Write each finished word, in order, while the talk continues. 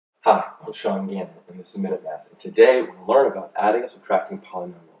Hi, I'm Sean Gannon, and this is Minute Math. And today we're going to learn about adding and subtracting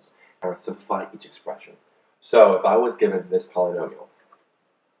polynomials. And we're going to simplify each expression. So if I was given this polynomial,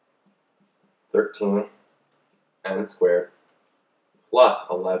 13n squared plus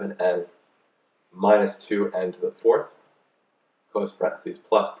 11n minus 2n to the fourth, close parentheses,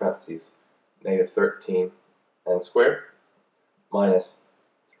 plus parentheses, negative 13n squared minus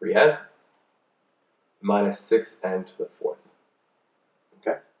 3n minus 6n to the fourth.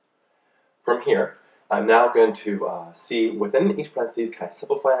 Okay? From here, I'm now going to see within each parentheses, can I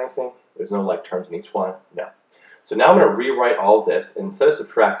simplify anything? There's no like terms in each one. No. So now I'm going to rewrite all of this. Instead of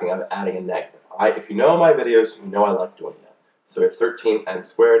subtracting, I'm adding a negative. If you know my videos, you know I like doing that. So we have 13n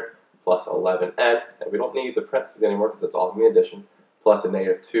squared plus 11n, and we don't need the parentheses anymore because it's all going to be addition, plus a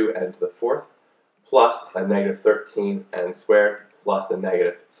negative 2n to the fourth, plus a negative 13n squared, plus a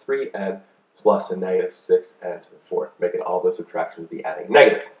negative 3n, plus a negative 6n to the fourth, making all those subtractions be adding a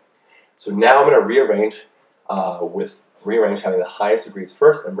negative. So now I'm going to rearrange having the highest degrees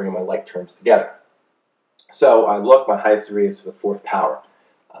first and bringing my like terms together. So I look, my highest degree is to the fourth power.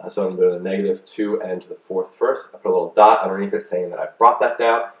 So I'm going to do the negative 2n to the fourth first. I put a little dot underneath it saying that I brought that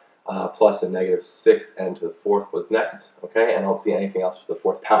down, plus a negative 6n to the fourth was next. Okay, and I don't see anything else to the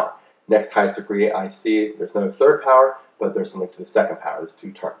fourth power. Next highest degree I see, there's no third power, but there's something to the second power. There's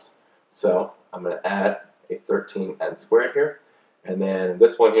two terms. So I'm going to add a 13n squared here. And then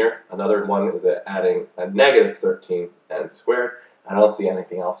this one here, another one is adding a negative 13n squared. I don't see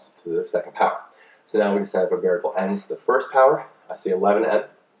anything else to the second power. So now we just have a variable n to the first power. I see 11n,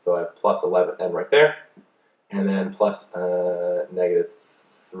 so I have plus 11n right there. And then plus negative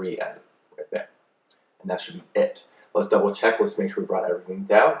 3n right there. And that should be it. Let's double check. Let's make sure we brought everything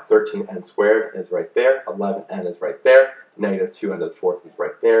down. 13n squared is right there. 11n is right there. Negative 2n to the fourth is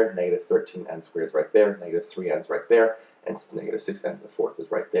right there. Negative 13n squared is right there. Negative 3n is right there. And negative 6n to the fourth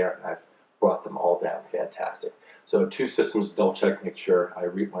is right there. And I've brought them all down. Fantastic. So two systems to double check, make sure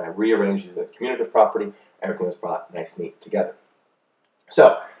when I rearrange the commutative property, everything was brought nice and neat together.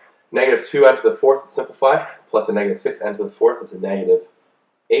 So negative 2n to the fourth to simplify, plus a negative 6n to the fourth is a negative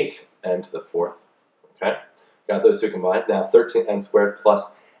 8n to the fourth. Okay, got those two combined. Now 13n squared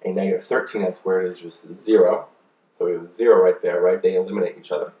plus a negative 13n squared is just 0. So we have 0 right there, right? They eliminate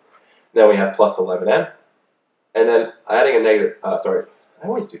each other. Then we have plus 11n. And then adding a negative, I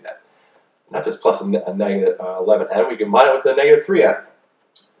always do that. Not just plus a negative 11n, we combine it with a negative 3n.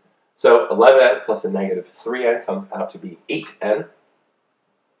 So 11n plus a negative 3n comes out to be 8n.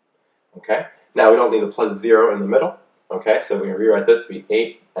 Okay, now we don't need the plus 0 in the middle. Okay, so we can rewrite this to be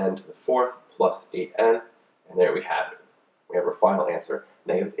 8n to the fourth plus 8n. And there we have it. We have our final answer,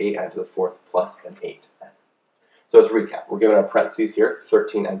 negative 8n to the fourth plus an 8n. So let's recap. We're given our parentheses here,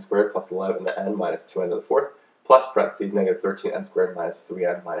 13n squared plus 11n minus 2n to the fourth, plus parentheses, negative 13n squared minus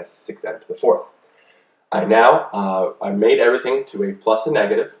 3n minus 6n to the fourth. I made everything to a plus and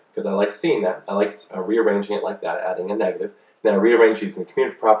negative, because I like seeing that. I like rearranging it like that, adding a negative. Then I rearrange using the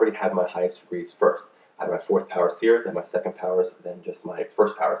commutative property, have my highest degrees first. I have my fourth powers here, then my second powers, then just my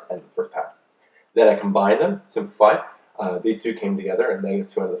first powers and the first power. Then I combine them, simplify. These two came together, and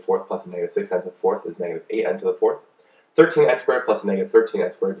negative 2n to the fourth plus a negative 6n to the fourth is negative 8n to the fourth. 13n squared plus a negative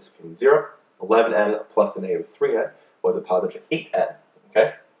 13n squared just became 0. 11n plus a negative 3n was a positive 8n.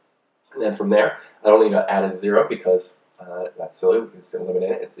 Okay? And then from there, I don't need to add a 0 because that's silly. We can just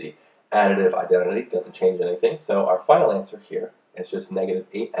eliminate it. It's the additive identity. It doesn't change anything. So our final answer here is just negative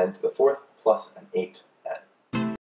 8n to the fourth plus an 8